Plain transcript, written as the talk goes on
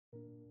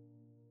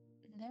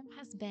There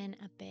has been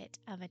a bit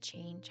of a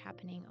change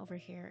happening over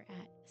here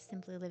at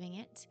Simply Living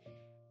It,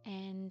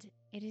 and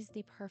it is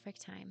the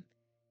perfect time,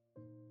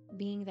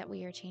 being that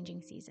we are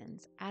changing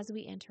seasons. As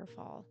we enter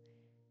fall,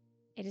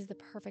 it is the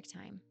perfect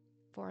time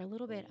for a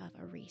little bit of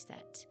a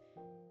reset.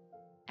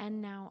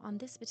 And now, on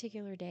this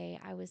particular day,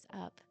 I was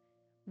up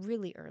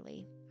really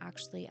early,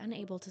 actually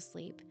unable to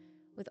sleep,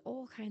 with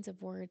all kinds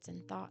of words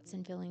and thoughts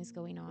and feelings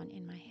going on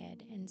in my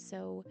head. And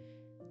so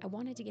I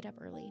wanted to get up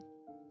early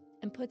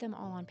and put them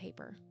all on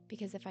paper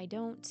because if I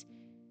don't,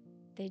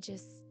 they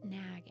just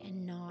nag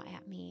and gnaw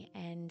at me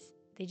and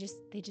they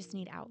just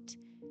need out.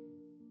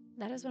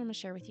 That is what I'm going to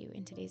share with you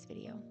in today's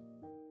video.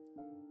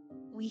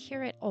 We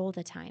hear it all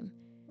the time.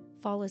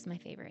 Fall is my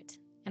favorite.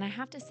 And I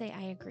have to say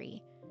I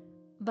agree.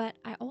 But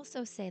I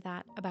also say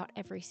that about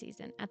every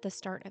season, at the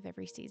start of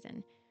every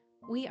season.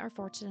 We are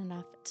fortunate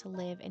enough to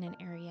live in an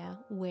area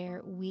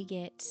where we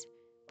get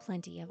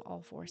plenty of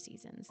all four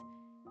seasons,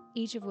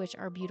 each of which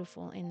are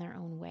beautiful in their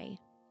own way.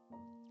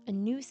 A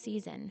new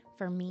season,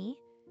 for me,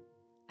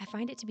 I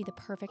find it to be the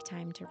perfect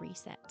time to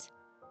reset.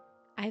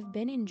 I've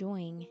been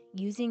enjoying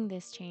using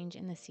this change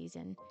in the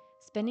season,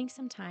 spending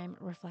some time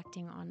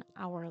reflecting on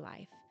our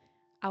life,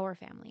 our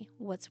family,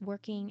 what's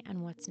working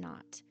and what's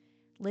not,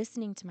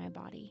 listening to my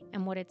body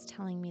and what it's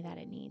telling me that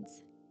it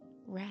needs.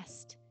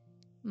 Rest,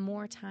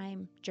 more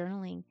time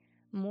journaling,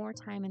 more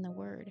time in the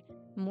Word,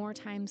 more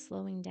time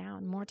slowing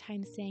down, more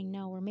time saying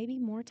no, or maybe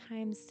more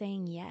time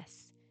saying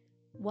yes.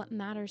 What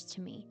matters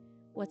to me?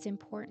 What's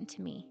important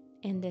to me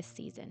in this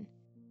season?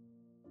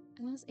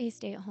 As a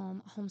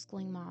stay-at-home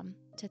homeschooling mom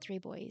to three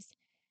boys,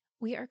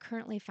 we are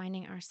currently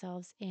finding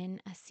ourselves in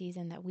a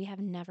season that we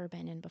have never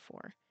been in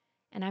before,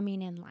 and I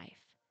mean in life.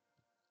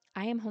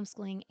 I am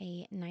homeschooling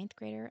a ninth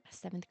grader, a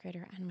seventh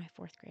grader, and my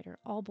fourth grader,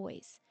 all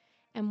boys,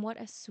 and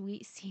what a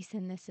sweet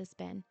season this has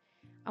been.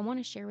 I want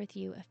to share with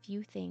you a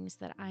few things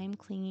that I am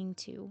clinging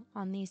to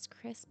on these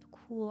crisp,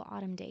 cool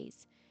autumn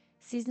days.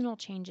 Seasonal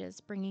changes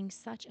bringing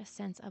such a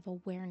sense of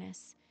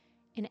awareness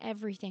in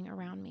everything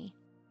around me.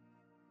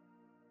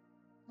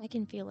 I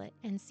can feel it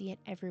and see it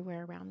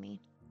everywhere around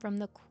me, from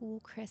the cool,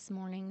 crisp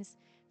mornings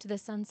to the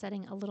sun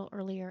setting a little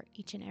earlier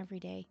each and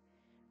every day.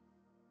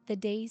 The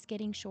days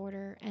getting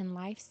shorter and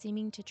life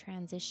seeming to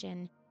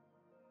transition.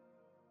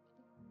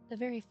 The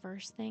very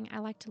first thing I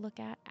like to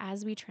look at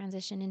as we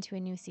transition into a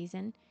new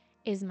season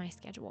is my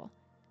schedule.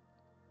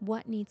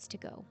 What needs to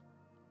go?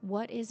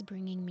 What is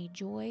bringing me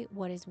joy?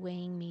 What is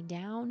weighing me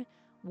down?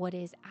 What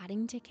is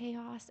adding to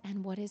chaos?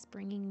 And what is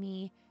bringing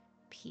me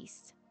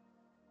peace?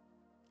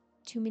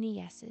 Too many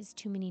yeses,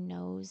 too many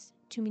nos,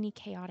 too many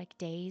chaotic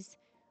days.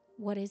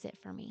 What is it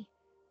for me?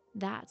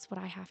 That's what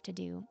I have to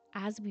do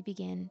as we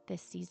begin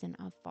this season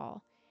of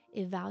fall.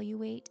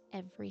 Evaluate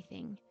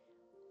everything.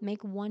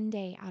 Make one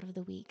day out of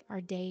the week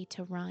our day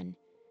to run,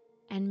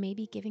 and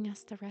maybe giving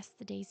us the rest of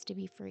the days to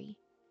be free.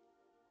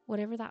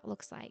 Whatever that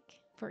looks like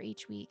for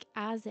each week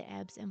as it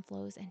ebbs and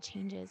flows and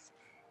changes,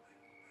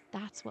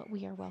 that's what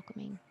we are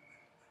welcoming.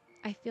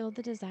 I feel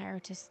the desire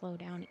to slow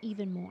down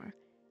even more,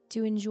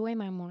 to enjoy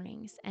my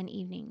mornings and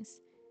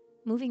evenings,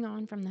 moving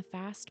on from the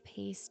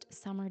fast-paced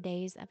summer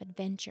days of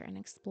adventure and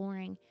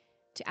exploring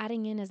to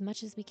adding in as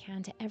much as we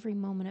can to every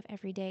moment of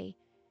every day.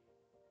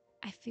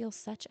 I feel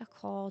such a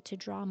call to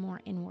draw more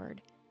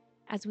inward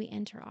as we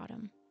enter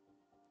autumn.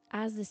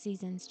 As the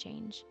seasons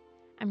change,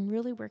 I'm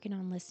really working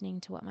on listening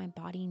to what my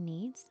body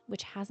needs,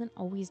 which hasn't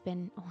always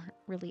been or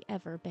really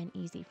ever been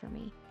easy for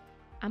me.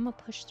 I'm a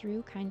push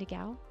through kind of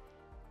gal,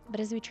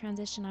 but as we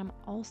transition, I'm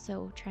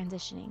also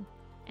transitioning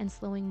and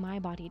slowing my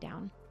body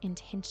down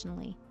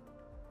intentionally.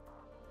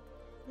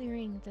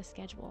 Clearing the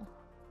schedule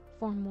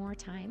for more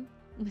time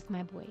with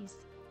my boys,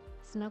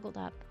 snuggled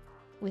up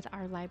with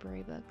our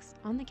library books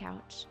on the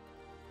couch,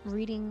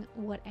 reading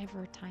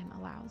whatever time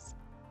allows.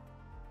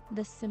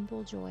 The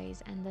simple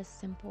joys and the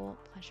simple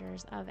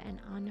pleasures of an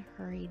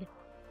unhurried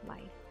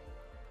life.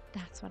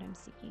 That's what I'm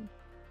seeking.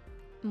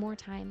 More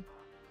time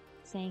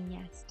saying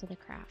yes to the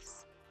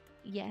crafts,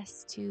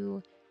 yes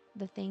to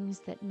the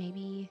things that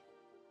maybe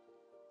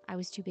I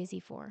was too busy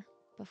for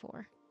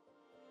before.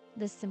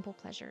 The simple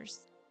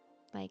pleasures,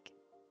 like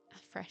a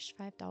fresh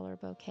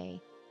 $5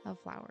 bouquet of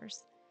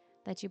flowers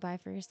that you buy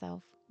for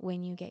yourself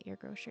when you get your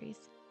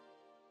groceries.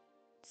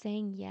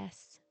 Saying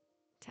yes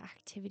to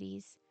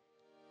activities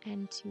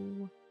and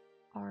to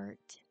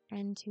art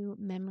and to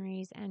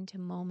memories and to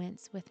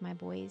moments with my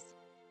boys.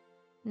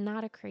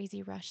 Not a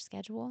crazy rush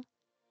schedule,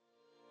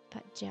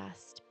 but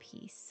just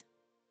peace.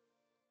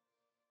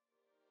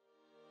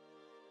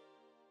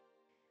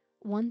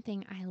 One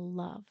thing I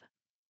love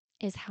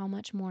is how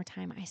much more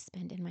time I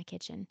spend in my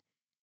kitchen,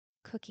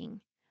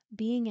 cooking,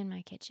 being in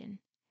my kitchen.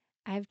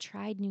 I've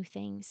tried new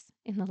things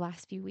in the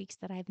last few weeks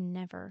that I've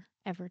never,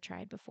 ever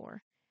tried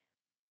before.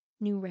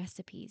 New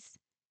recipes,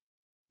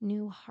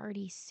 new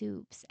hearty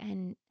soups,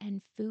 and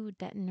food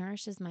that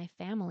nourishes my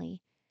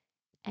family,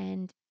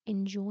 and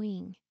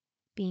enjoying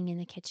being in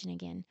the kitchen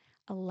again,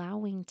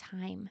 allowing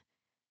time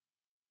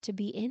to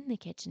be in the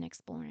kitchen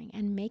exploring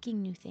and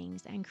making new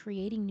things and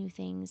creating new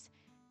things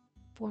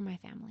for my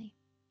family.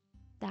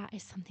 that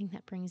is something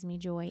that brings me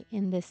joy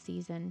in this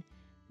season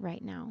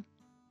right now.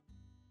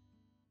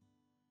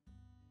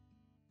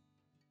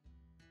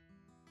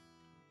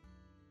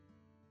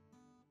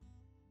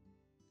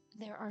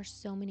 There are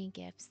so many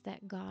gifts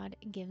that God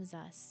gives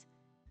us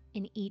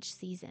in each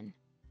season,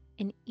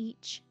 in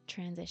each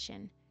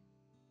transition.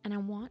 And I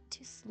want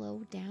to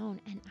slow down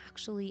and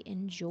actually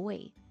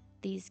enjoy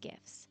these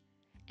gifts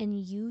and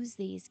use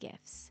these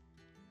gifts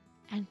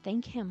and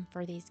thank Him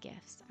for these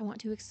gifts. I want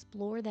to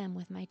explore them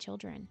with my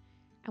children.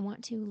 I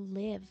want to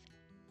live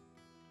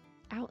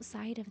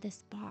outside of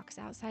this box,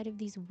 outside of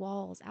these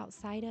walls,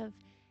 outside of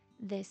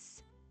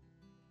this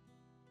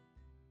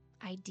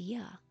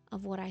idea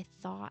of what I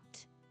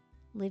thought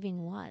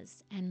living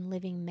was and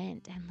living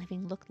meant and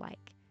living looked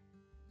like.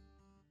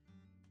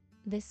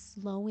 This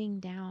slowing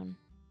down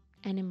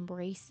and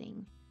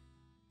embracing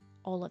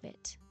all of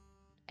it,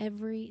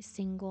 every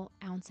single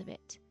ounce of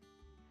it,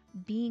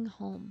 being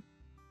home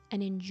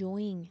and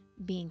enjoying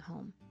being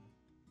home.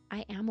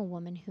 I am a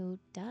woman who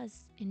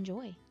does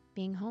enjoy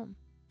being home.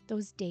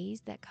 Those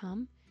days that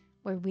come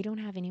where we don't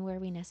have anywhere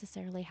we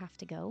necessarily have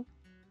to go,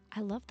 I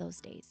love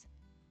those days.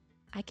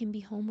 I can be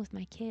home with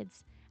my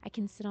kids. I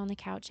can sit on the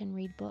couch and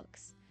read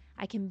books.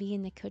 I can be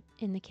in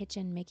the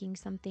kitchen making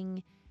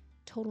something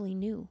totally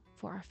new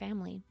for our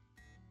family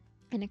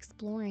and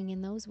exploring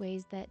in those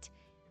ways that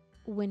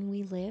when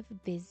we live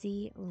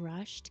busy,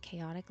 rushed,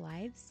 chaotic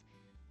lives,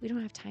 we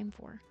don't have time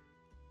for.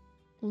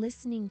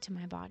 Listening to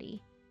my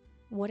body,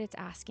 what it's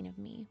asking of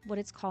me, what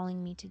it's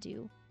calling me to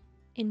do,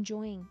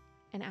 enjoying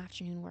an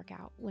afternoon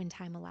workout when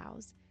time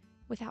allows,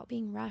 without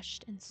being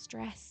rushed and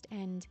stressed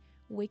and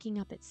waking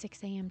up at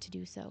 6 a.m. to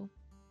do so.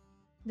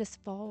 This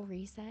fall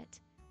reset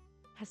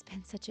has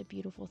been such a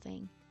beautiful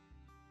thing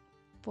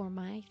for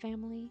my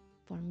family,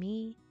 for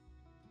me,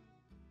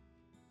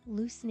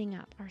 loosening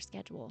up our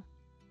schedule,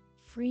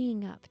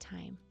 freeing up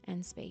time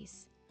and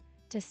space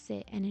to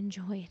sit and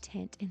enjoy a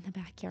tent in the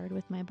backyard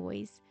with my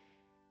boys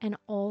and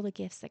all the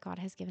gifts that God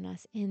has given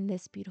us in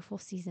this beautiful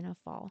season of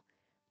fall.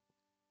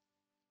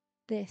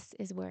 This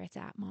is where it's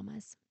at,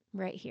 mamas,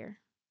 right here.